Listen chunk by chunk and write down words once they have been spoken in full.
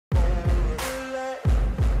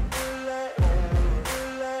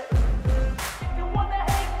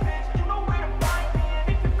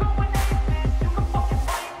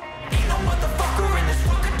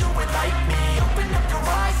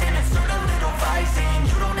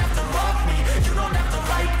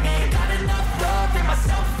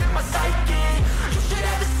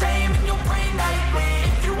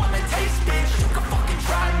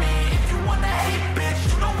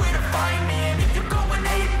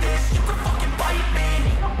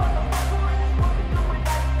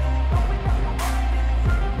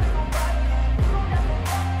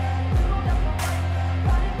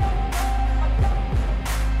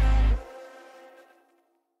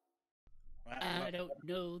I don't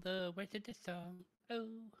know the words of this song. Oh,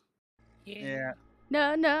 Yeah.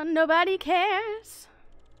 No, nobody cares.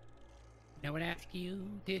 No one asked you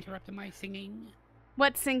to interrupt my singing.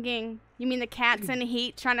 What singing? You mean the cat's in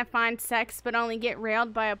heat trying to find sex but only get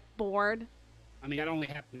railed by a board? I mean, that only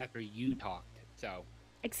happened after you talked, so.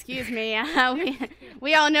 Excuse me,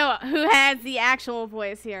 we all know who has the actual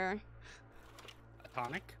voice here.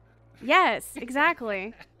 Atomic? Yes,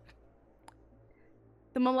 exactly.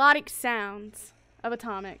 The melodic sounds of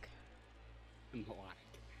Atomic.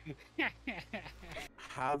 Melodic.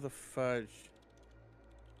 How the fudge?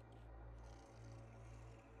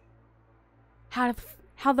 How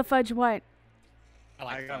the fudge what? I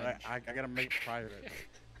like fudge. I gotta make private.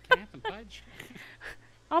 Can I have some fudge?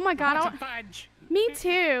 Oh my god, I want some fudge. Me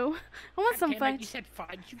too. I want some fudge. You said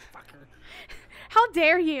fudge, you fucker. How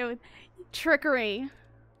dare you? Trickery.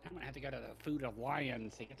 I'm gonna have to go to the Food of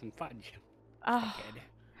Lions to get some fudge. Oh.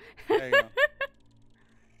 There you go.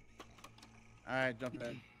 Alright, jump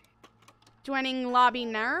in. Joining lobby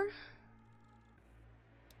now.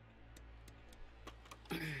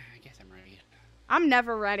 I guess I'm ready. I'm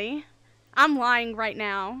never ready. I'm lying right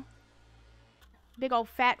now. Big old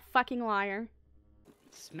fat fucking liar.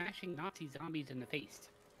 Smashing Nazi zombies in the face.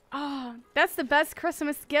 Oh, that's the best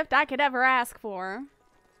Christmas gift I could ever ask for.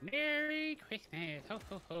 Merry Christmas, ho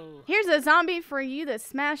ho ho. Here's a zombie for you to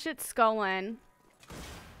smash its skull in.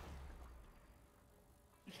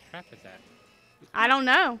 What trap is that? I don't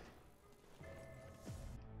know.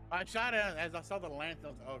 I shot it as I saw the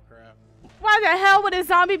lantern. Oh crap. Why the hell would a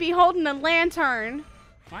zombie be holding a lantern?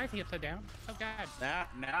 Why is he upside down? Oh god.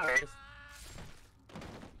 Now it's...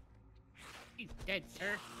 He's dead,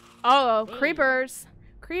 sir. Oh, Whoa. creepers.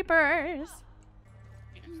 Creepers.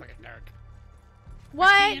 Yeah, it's fucking dark.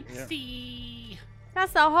 What? I can't see.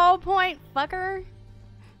 That's the whole point, fucker.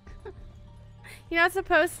 You're not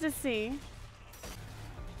supposed to see.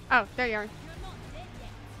 Oh, there you are.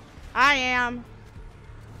 I am.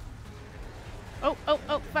 Oh,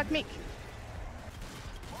 fuck me.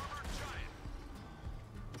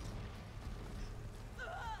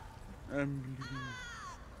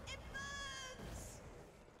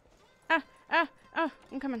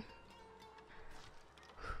 I'm coming.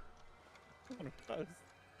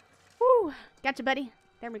 Woo, gotcha, buddy.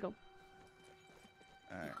 There we go.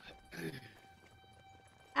 Alright.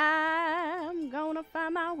 I'm gonna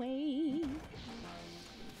find my way.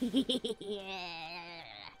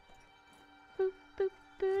 Boop, boop,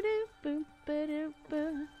 ba-doo, boop, ba-doo,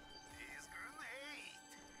 ba.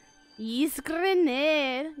 Yes,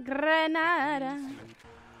 grenade, granada.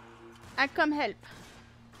 I come help.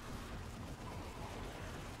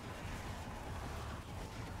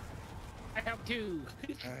 I help too.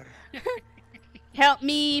 Help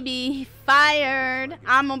me be fired.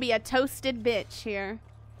 I'm gonna be a toasted bitch here.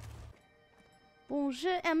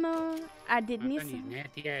 Bonjour, Emma. I did I've miss done these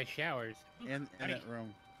nasty ass showers. In that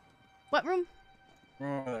room. What room?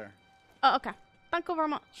 Room over there. Oh, okay. Thank you very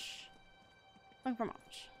much. Thank you very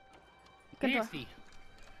much. Good Nasty.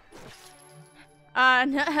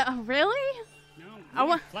 No, really? No, I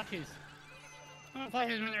want flushes. Oh,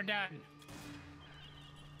 flushes when they're done.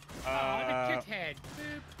 Oh, the chick's head.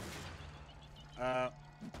 Boop.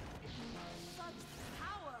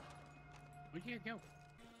 Where'd you go?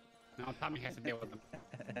 No, Tommy has to deal with them.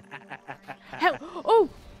 Hell, oh!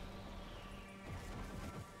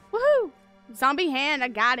 Woohoo! Zombie hand, I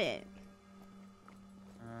got it.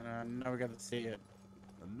 Now we got to see it.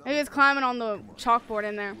 Maybe it's climbing on the chalkboard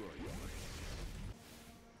in there.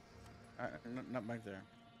 Not back there.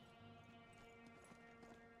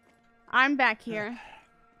 I'm back here.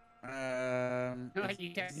 No,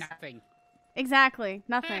 you got nothing. Exactly,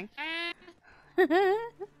 nothing.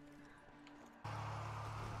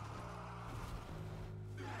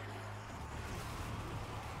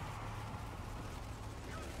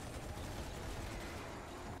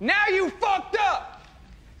 Now you fucked up!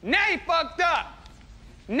 Now you fucked up!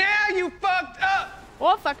 Now you fucked up!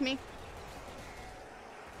 Oh, fuck me.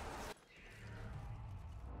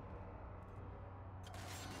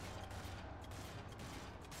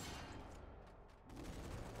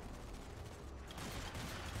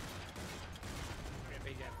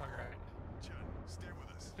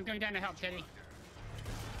 I'm going down to help, Teddy.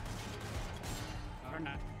 Or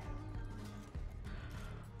not.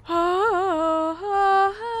 Oh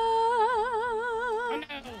no!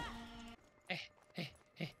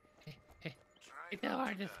 It's the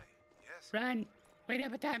hardest. Run! Wait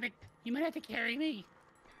up, Atomic! You might have to carry me.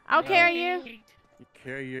 I'll carry you. You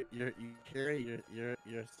carry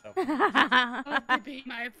yourself. Want to be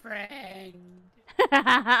my friend.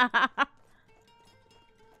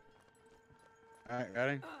 Alright,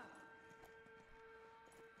 ready?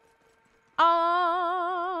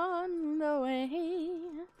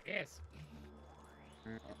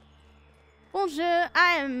 Bonjour,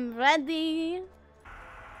 I am ready.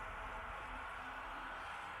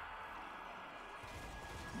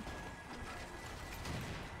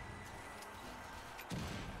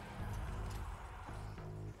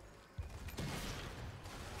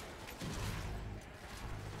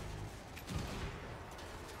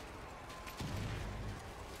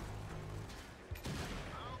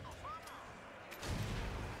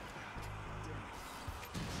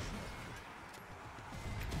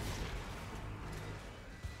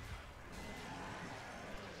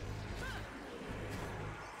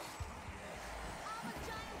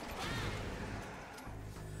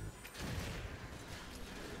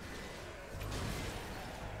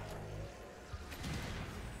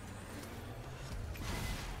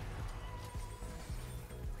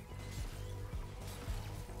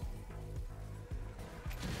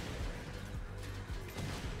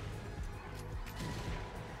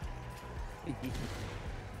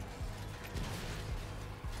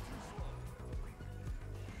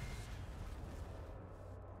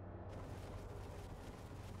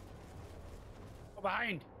 Go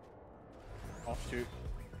behind. Oh shoot.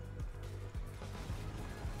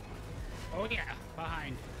 Oh yeah,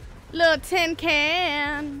 behind. Little tin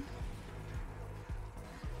can.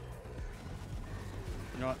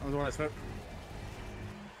 You know what? I'm the one that spoke.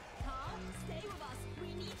 Stay with us. We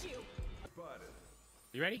need you.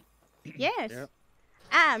 You ready? Yes. Yep.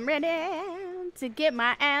 I'm ready to get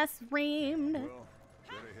my ass reamed. Well,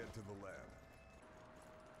 better head to the lab.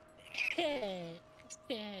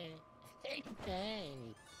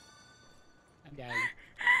 I'm dying.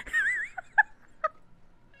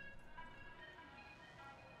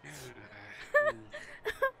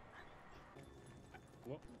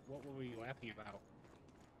 What were we laughing about?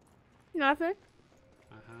 Nothing.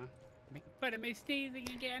 Uh-huh. Make fun of me sneezing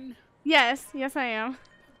again? Yes, yes I am. How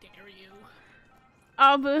dare you?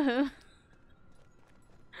 Oh boo.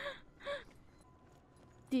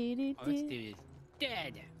 Oh, this dude is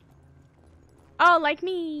dead. Oh, like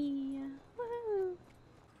me. Woo.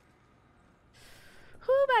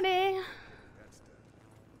 Whoo, buddy. That's done.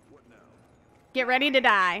 What now? Get ready to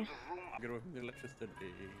die. Get away from the electricity.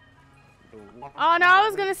 Oh no, I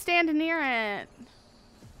was gonna stand near it.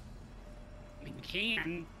 I mean, you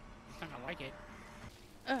can. It's not gonna like it.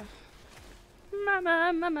 Ugh.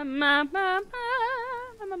 Mama, mama, mama, mama,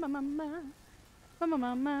 mama, mama, mama,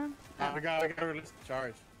 mama. I gotta release the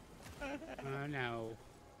charge. Oh no.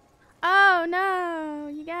 Oh no,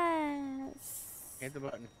 you guys. Hit the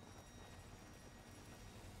button.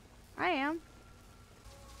 I am.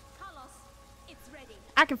 Carlos, it's ready.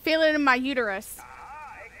 I can feel it in my uterus.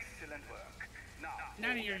 Excellent work. Now,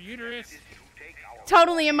 Not in your uterus. to take our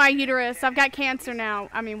Totally in my uterus. I've got cancer now.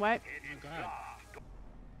 I mean, what? Oh god.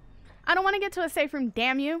 I don't want to get to a safe room,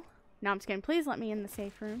 damn you. No, I'm just kidding. Please let me in the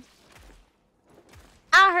safe room.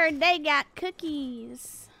 I heard they got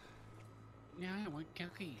cookies. No, I want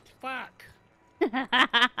cookies. Fuck.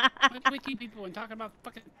 What's with you people and talking about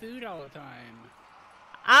fucking food all the time?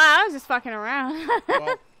 I was just fucking around.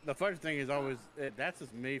 Well, the fudge thing is always that's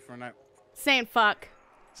just me for not. Saying fuck.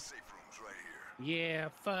 Safe room's right here. Yeah,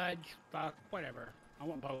 fudge, fuck, whatever. I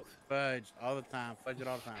want both. Fudge all the time. Fudge it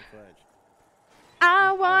all the time. Fudge.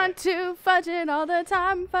 I want to fudge it all the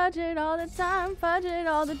time, fudge it all the time, fudge it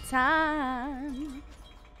all the time.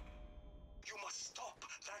 You must stop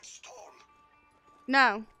that storm.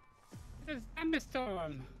 No. There's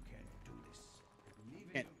thunderstorm.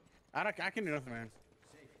 I can do nothing, man.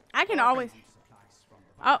 I can always.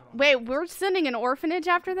 Oh, wait, we're sending an orphanage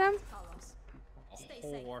after them? Carlos, A stay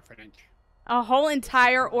whole safe. orphanage. A whole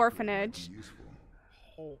entire orphanage.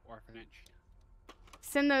 Whole orphanage.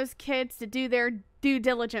 Send those kids to do their due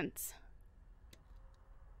diligence.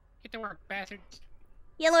 Get to work, bastards.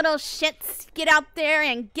 You little shits, get out there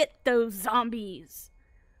and get those zombies.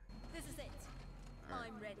 This is it.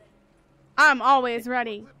 I'm ready. I'm always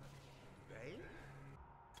ready.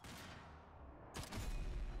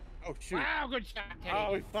 Oh shoot. Wow, good shot, Teddy.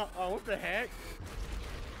 Oh, we fuck. Oh, what the heck?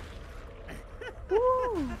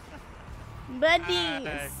 Woo.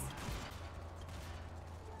 Buddies.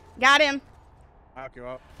 Got him. Okay,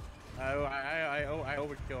 well, I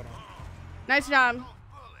overkilled him. Nice job.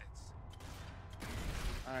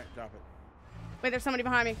 All right, drop it. Wait, there's somebody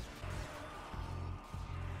behind me.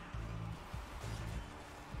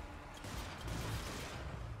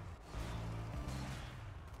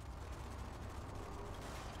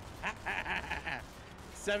 Ah,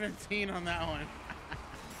 17 on that one.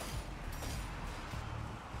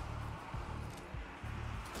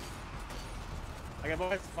 Okay,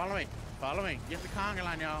 boys, follow me. Follow me. Get the conga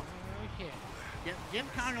line, y'all. Oh, shit. Get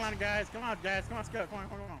the conga line, guys. Come on, guys. Come on, let's go. Come on,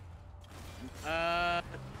 come on, come on.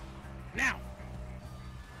 Now.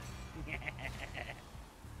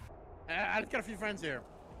 I just got a few friends here.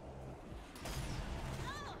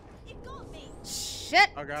 Oh, it got me. Shit.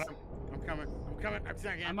 Oh god, I'm coming. I'm coming. I'm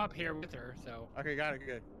saying again. I'm up here with her, so. Okay, got it.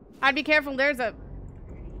 Good. I'd be careful. There's a.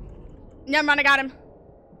 Never mind. I got him.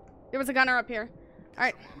 There was a gunner up here. All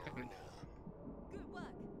right. Good work.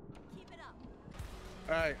 Keep it up.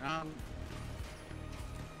 All right.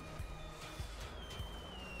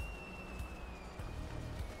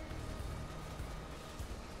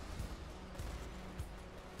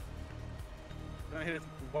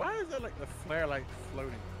 Why is that like the flare like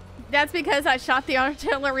floating? That's because I shot the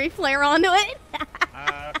artillery flare onto it.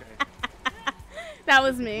 Okay. That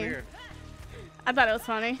was me. Weird. I thought it was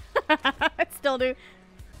funny. I still do.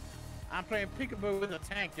 I'm playing peekaboo with a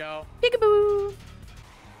tank, y'all. Peekaboo.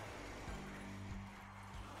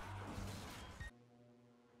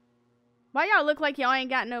 Why y'all look like y'all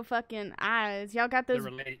ain't got no fucking eyes? Y'all got those.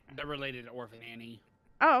 They're related to Orphan Annie.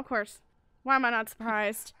 Oh, of course. Why am I not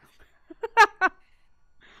surprised?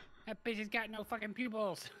 That bitch has got no fucking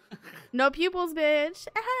pupils. No pupils, bitch.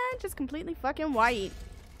 Just completely fucking white.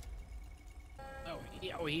 Oh,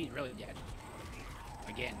 he's really dead.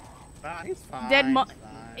 Again. He's fine. Dead he's fine.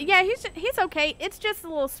 Yeah, he's okay. It's just a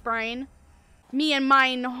little sprain. Me and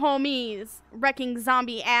mine homies wrecking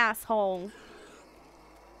zombie asshole.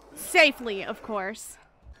 Safely, of course.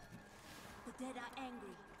 The dead are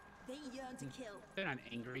angry. They yearn to kill. They're not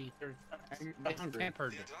angry. They're hungry.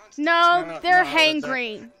 tempered. No, they're no,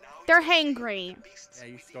 hangry. They're hangry. Yeah,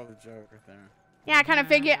 you stole the joke right there. Yeah, I kind of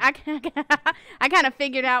figured. I kind of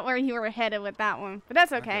figured out where you were headed with that one, but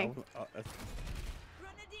that's okay.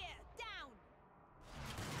 Grenadier, down.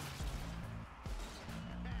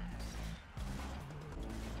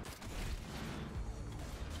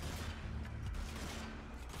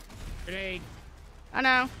 Grenade. I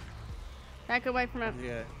know. Back away from it.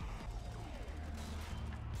 Yeah.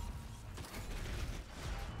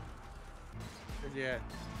 Yeah.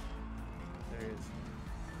 There he is.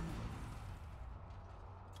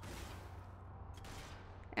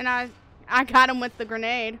 And I got him with the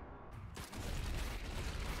grenade.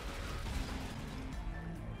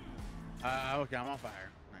 Okay, I'm on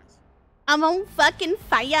fire. Nice. I'm on fucking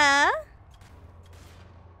fire.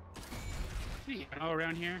 Hey, all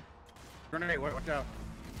around here. Grenade, watch out.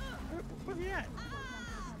 Where's he at?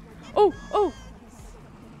 Oh, oh.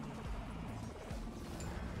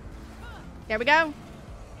 There we go.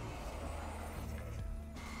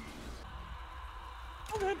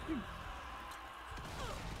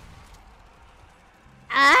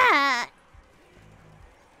 Ah.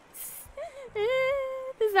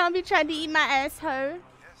 The zombie tried to eat my asshole.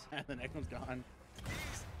 And the next one's gone.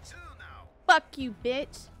 Fuck you,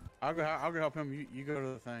 bitch. I'll go help him. You go to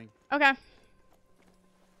the thing. Okay.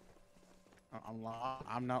 I'm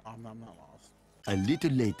not lost. A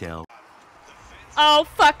little later. Oh,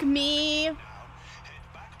 fuck me. Head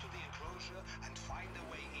back to the enclosure and find a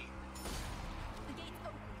way in. The gate's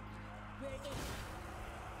open. We're in.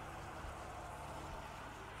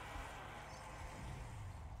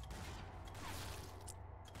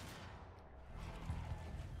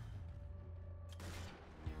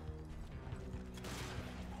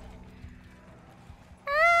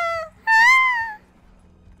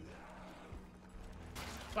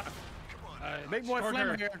 Big boy Short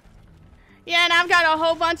flammer her. here. Yeah, and I've got a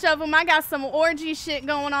whole bunch of them. I got some orgy shit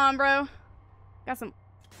going on, bro. Got some.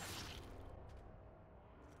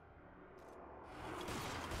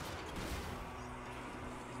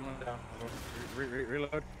 He's one down.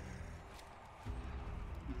 Reload.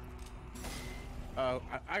 Oh,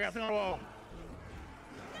 I got thing on the wall.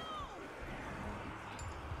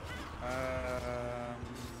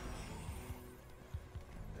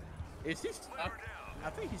 Is he stuck? I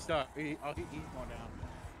think he's stuck. He's going down.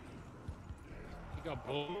 You go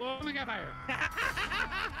boom, we got fire.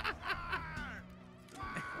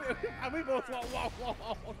 We both walk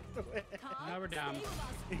through it. Carl, Now we're down. stay with us.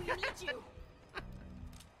 We need you.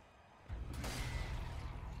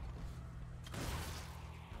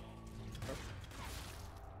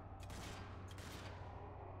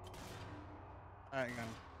 Alright,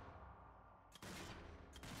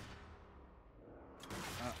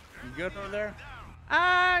 you good over there?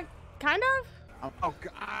 Kind of. Oh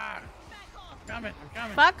God! I'm coming! I'm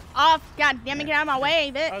coming! Fuck off. God damn it, get out of my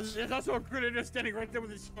way, bitch. There's also a grenadier standing right there with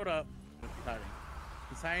his shield up.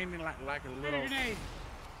 He's hanging like a little. Grenade.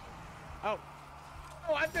 Oh!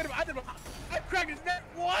 Oh! I did him! I cracked his neck.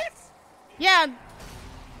 What? Yeah.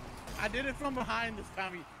 I did it from behind this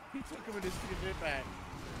time. He took him with his did back.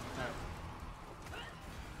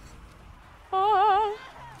 Oh.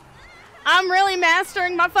 I'm really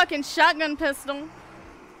mastering my fucking shotgun pistol.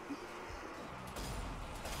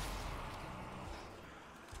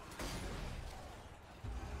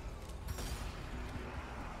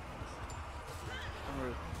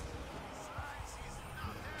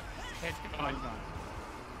 fine.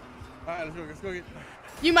 All right, let's go get.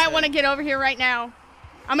 You might want to get over here right now.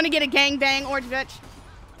 I'm gonna get a gangbang, orange bitch.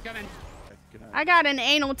 Coming. I got an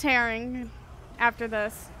anal tearing after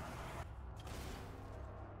this.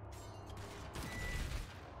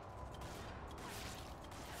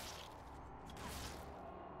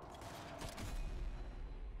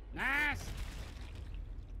 Nice.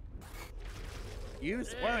 You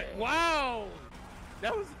spun. Wow.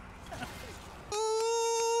 That was.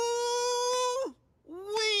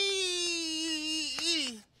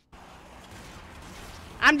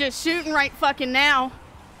 I'm just shooting right fucking now.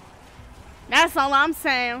 That's all I'm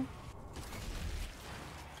saying.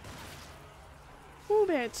 Ooh,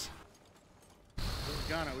 bitch.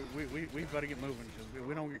 Ghana, we better get moving because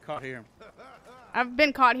we don't get caught here. I've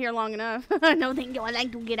been caught here long enough. No, thank you. I'd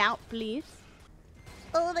like to get out, please.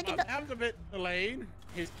 Oh, look at that. That was a bit delayed.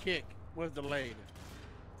 His kick was delayed.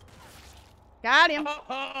 Got him.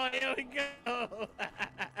 Oh, here we go.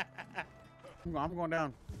 I'm going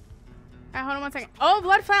down. Alright, hold on 1 second. Oh,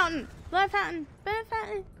 blood fountain. Blood fountain. Blood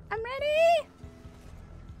fountain. I'm ready.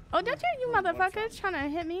 Oh, don't you motherfuckers trying to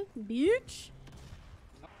hit me, bitch?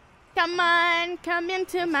 Come on, come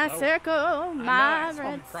into my circle, my I'm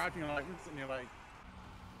reds. crouching like this, and you're like.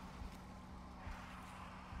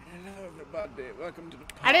 Hello, everybody. Welcome to the.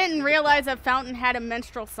 I didn't realize a fountain had a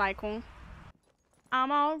menstrual cycle.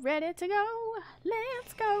 I'm all ready to go.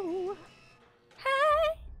 Let's go.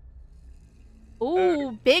 Hey.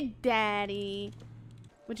 Ooh, Big Daddy.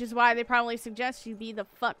 Which is why they probably suggest you be the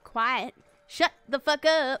fuck quiet. Shut the fuck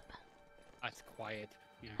up. That's quiet.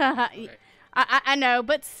 Yeah. Okay. I know,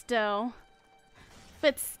 but still.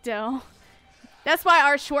 But still. That's why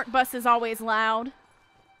our short bus is always loud.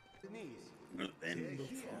 I'm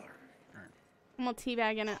gonna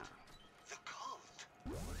teabag in it.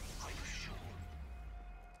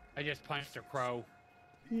 I just punched a crow.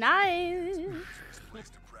 Nice.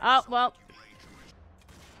 Oh, well.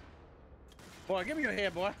 Boy, give me your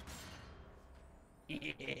head, boy.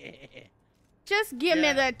 Just give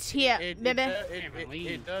me the tip, baby.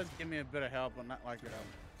 It does give me a bit of help, but not like it.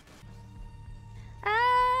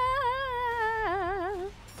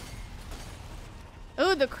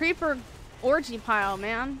 Ooh, the creeper orgy pile,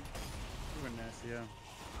 man. Goodness, yeah.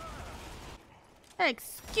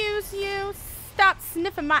 Excuse you. Stop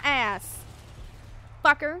sniffing my ass,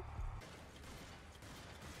 fucker.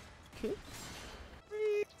 Cool.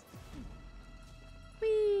 Wee.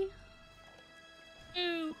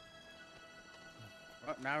 Ew.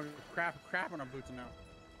 Well, now we're crap on our boots now.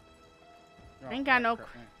 Oh, Ain't got no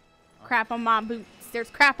crap, man. crap on my boots. There's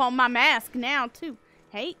crap on my mask now, too.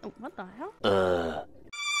 Hey, oh, what the hell?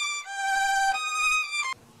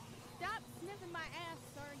 Stop sniffing my ass,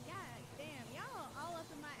 sir. God damn. Y'all all up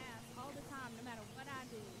in my ass all the time, no matter what I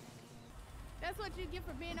do. That's what you get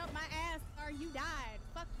for being up my ass, sir. You died.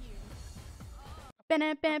 Fuck you.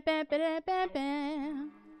 Ba-da-ba-ba-ba-da-ba-ba.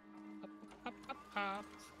 Pop.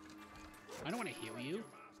 I don't want to heal you.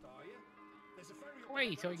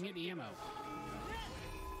 Wait, so I can get the ammo.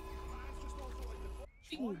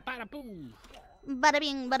 Bing, bada boom. Bada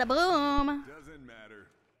bing, bada boom. Doesn't matter.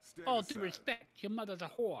 Stay All due aside. respect, your mother's a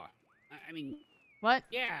whore. I mean, What?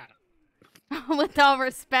 yeah. With all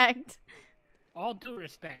respect. All due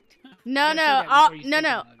respect. No, You gotta say no, that all, before you no, say no,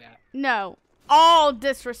 something like that. no. All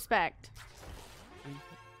disrespect.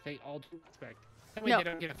 Say all due respect. That way No. they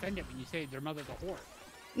don't get offended when you say their mother's a whore.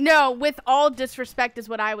 No, with all disrespect is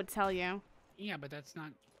what I would tell you. Yeah, but that's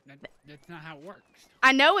not how it works.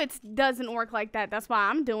 I know it doesn't work like that. That's why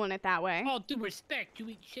I'm doing it that way. All due respect, you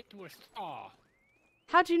eat shit to a straw.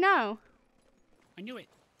 How'd you know? I knew it.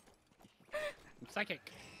 I'm psychic.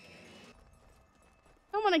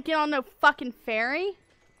 I don't want to get on no fucking ferry.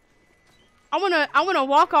 I wanna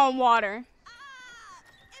walk on water.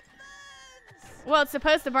 Well, it's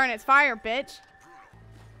supposed to burn its fire, bitch.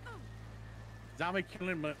 Zombie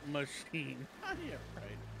killing machine. Yeah,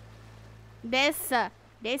 right. That's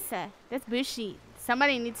bullshit.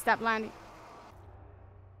 Somebody needs to stop lying.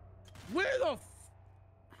 Where the I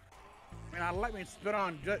mean, I like me to spit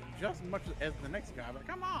on just as much as the next guy, but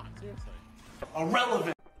come on, seriously.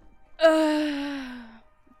 Irrelevant. I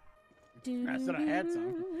said I had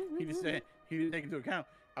some. He just said he didn't take into account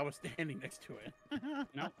I was standing next to it.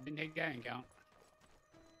 No, didn't take that into account.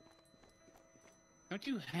 Don't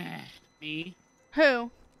you have me? Who?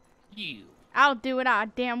 You. I'll do what I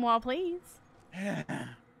damn well please. There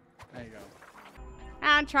you go.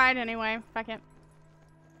 I tried anyway. Fuck it.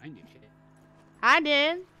 I knew shit. I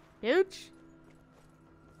did. Dooch.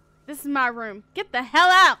 This is my room. Get the hell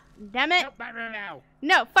out. Damn it. Nope, not right now.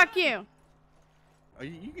 No, fuck you. Oh,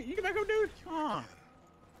 you can back up, dude? Come on.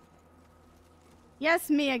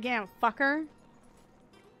 Yes, me again, fucker.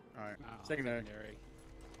 Alright, Oh, secondary.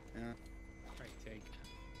 Yeah. Right, take.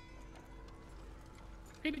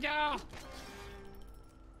 Creepy doll!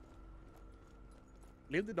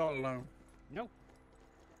 Leave the dog alone. Nope.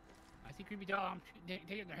 I see creepy doll. I'm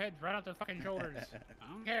taking their heads right off the fucking shoulders.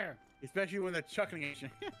 I don't care. Especially when they're chuckling at you.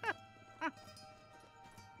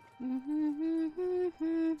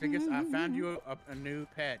 Tickets, I found you a new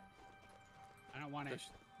pet. I don't want it.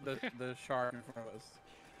 The shark in front of us.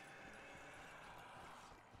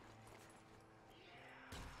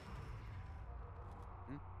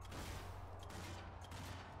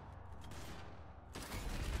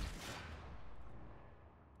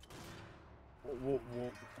 Whoa.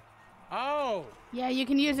 Oh! Yeah, you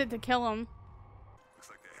can use it to kill him. Looks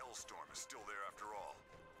like the hellstorm is still there after all.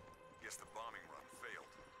 Guess the bombing run failed.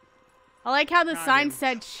 I like how the Not sign even.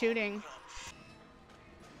 said shooting.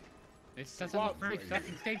 This doesn't look very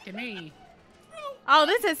fucking safe to me. Oh,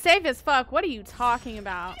 this is safe as fuck. What are you talking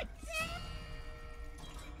about?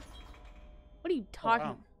 What are you talking?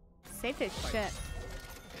 wow. Safe as shit.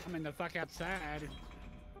 Coming the fuck outside.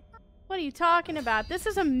 What are you talking about? This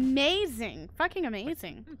is amazing. Fucking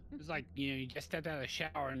amazing. It's like, you know, you just stepped out of the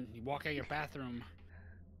shower and you walk out of your bathroom.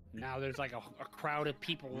 Now there's like a crowd of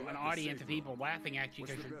people, an audience of people laughing at you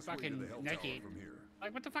What's because the you're best way to fucking the hell naked. tower from here?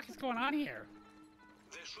 Like, what the fuck is going on here?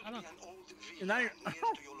 There should I be don't- an old And now villa you're-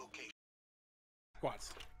 near to your location.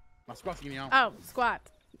 Squats. My squats getting on. Oh, squat.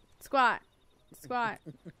 Squat. Squat.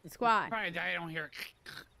 Squat. Probably I don't hear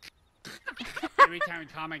it every time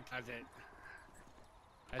Tomic does it.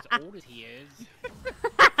 As old as he is.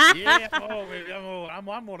 Yeah,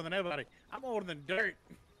 I'm older than everybody. I'm older than dirt.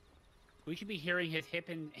 We should be hearing his hips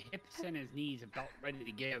and his knees about ready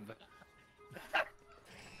to give.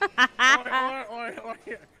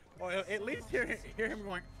 or at least hear him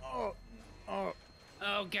going, oh.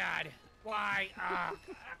 Oh God, why?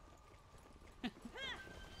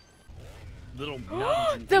 Little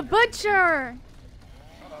nuns. The butcher.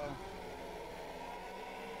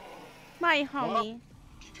 My homie.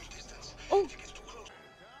 Keep your distance. Oh. If it gets too close,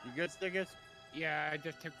 You good, Stickers? Yeah, I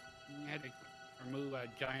just had to remove a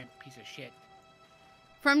giant piece of shit.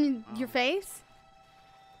 From your face?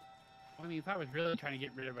 I mean, if I was really trying to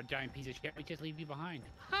get rid of a giant piece of shit, I'd just leave you behind.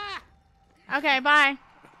 Okay, bye.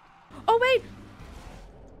 Oh, wait.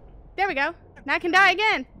 There we go. Now I can die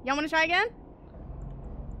again. Y'all want to try again?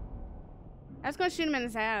 I was going to shoot him in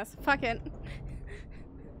his ass. Fuck it.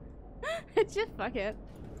 Just fuck it.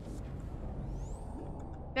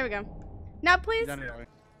 There we go. Now, please, Done it already.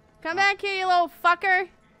 come back here, you little fucker.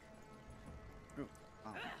 Ooh.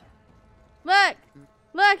 Oh. Look.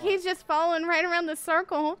 Look, he's just following right around the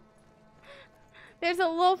circle. There's a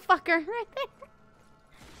little fucker right there.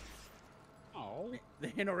 Oh,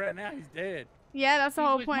 You know, right now he's dead. Yeah, that's the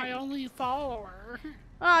whole was point. my only follower.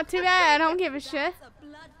 Oh, too bad. I don't give a shit. That's a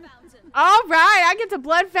blood fountain. All right, I get to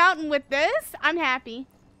blood fountain with this. I'm happy.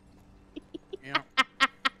 Yeah.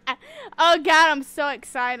 Oh God, I'm so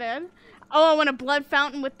excited. Oh, I want a blood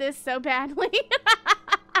fountain with this so badly.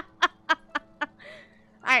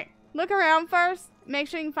 Alright, look around first. Make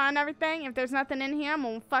sure you can find everything. If there's nothing in here, I'm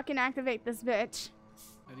gonna fucking activate this bitch.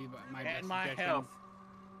 That'd be my And best my suggestion. health.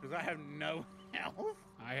 Because I have no health.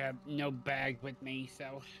 I have no bag with me,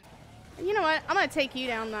 so. You know what? I'm gonna take you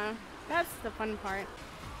down though. That's the fun part.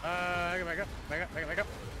 Back up.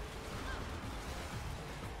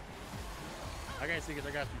 I got Stickers,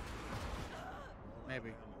 I got you.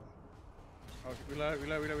 Maybe. Oh, reload.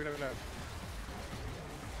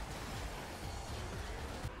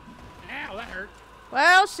 Ow, that hurt.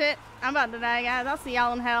 Well, shit. I'm about to die, guys. I'll see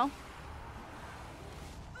y'all in hell.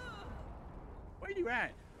 Where you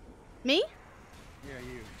at? Me? Yeah,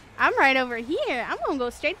 you. I'm right over here. I'm gonna go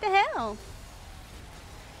straight to hell.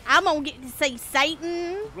 I'm gonna get to see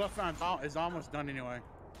Satan. The blood fountain is almost done anyway.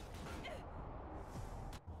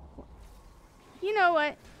 You know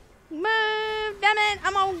what? Move, damn it.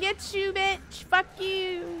 I'm gonna get you, bitch. Fuck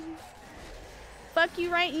you. Fuck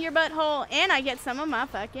you right in your butthole. And I get some of my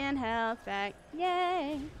fucking health back.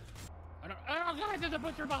 Yay. Oh God, there's a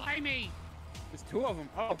butcher behind me. There's two of them.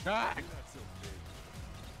 Oh, God.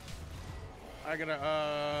 I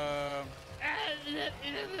gotta,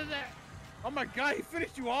 oh my God, he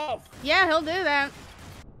finished you off. Yeah, he'll do that.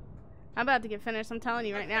 I'm about to get finished. I'm telling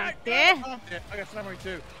you right now. Oh, Yeah. I got sniper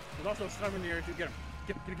too. There's also a sniper in the area too. Get him.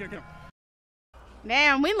 Get him.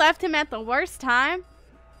 Damn, we left him at the worst time.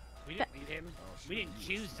 We didn't leave him. We didn't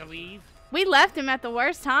choose to leave. We left him at the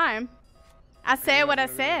worst time. I said what I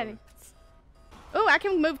said. Ooh, I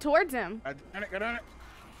can move towards him. Get on it.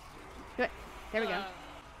 Good. There we go.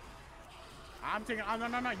 I'm taking, oh,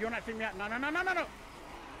 no. You're not taking me out. No.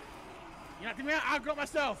 You knocked me out. I got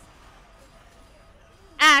myself.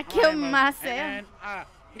 I killed Alright, myself. And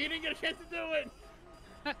he didn't get a chance to do it.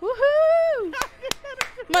 Woohoo!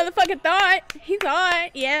 Motherfucker thought. He thought.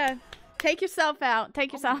 Yeah. Take yourself out.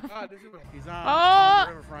 Take yourself. He's on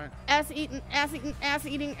the riverfront. Ass eating, ass eating, ass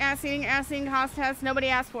eating, ass eating, ass eating, house test. Nobody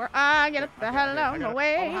asked for. Get the hell out of my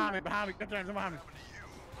way. Behind me. Good turns behind me.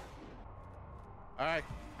 All right.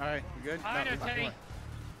 You good? I know, Teddy.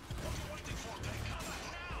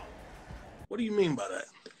 What do you mean by that?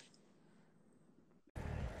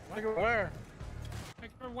 Like where?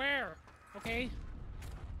 Like for where? Okay.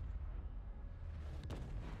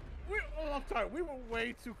 I'm sorry. We were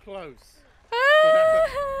way too close.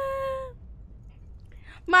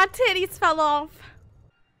 My titties fell off.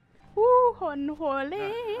 Ooh, holy.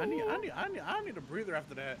 I need a breather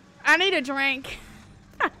after that. I need a drink.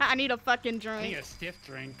 I need a fucking I drink. need a stiff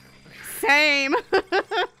drink. Same.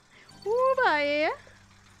 Ooh, boy.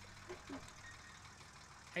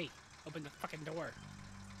 Hey, open the fucking door.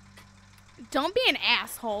 Don't be an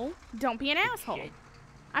asshole. Don't be an asshole. Shit.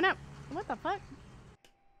 I know. What the fuck?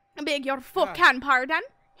 I beg your fucking pardon.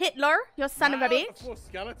 Hitler, you son of a bitch. Full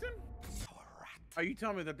skeleton? Are you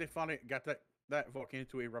telling me that they finally got that volcano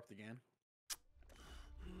to erupt again?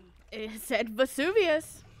 It said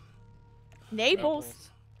Vesuvius. Naples,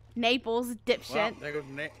 dipshit. Well, there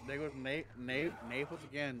goes Naples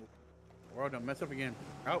again. World done mess up again.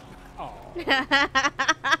 Oh. Oh.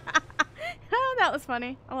 Oh, that was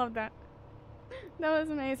funny. I love that. That was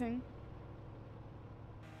amazing.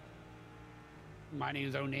 Minding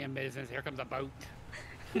his own damn business. Here comes a boat.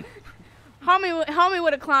 Homie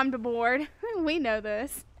would have climbed aboard. We know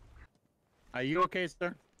this. Are you okay,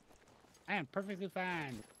 sir? I am perfectly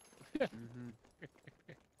fine.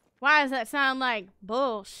 Why does that sound like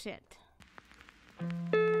bullshit?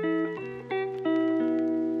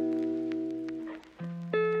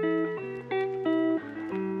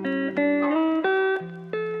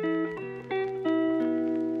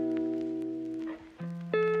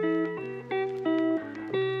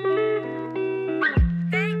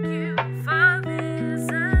 Thank you for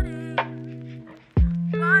visiting,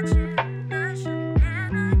 watching the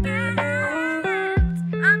shenanigans.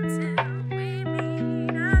 Until we meet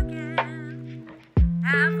again,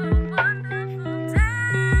 have a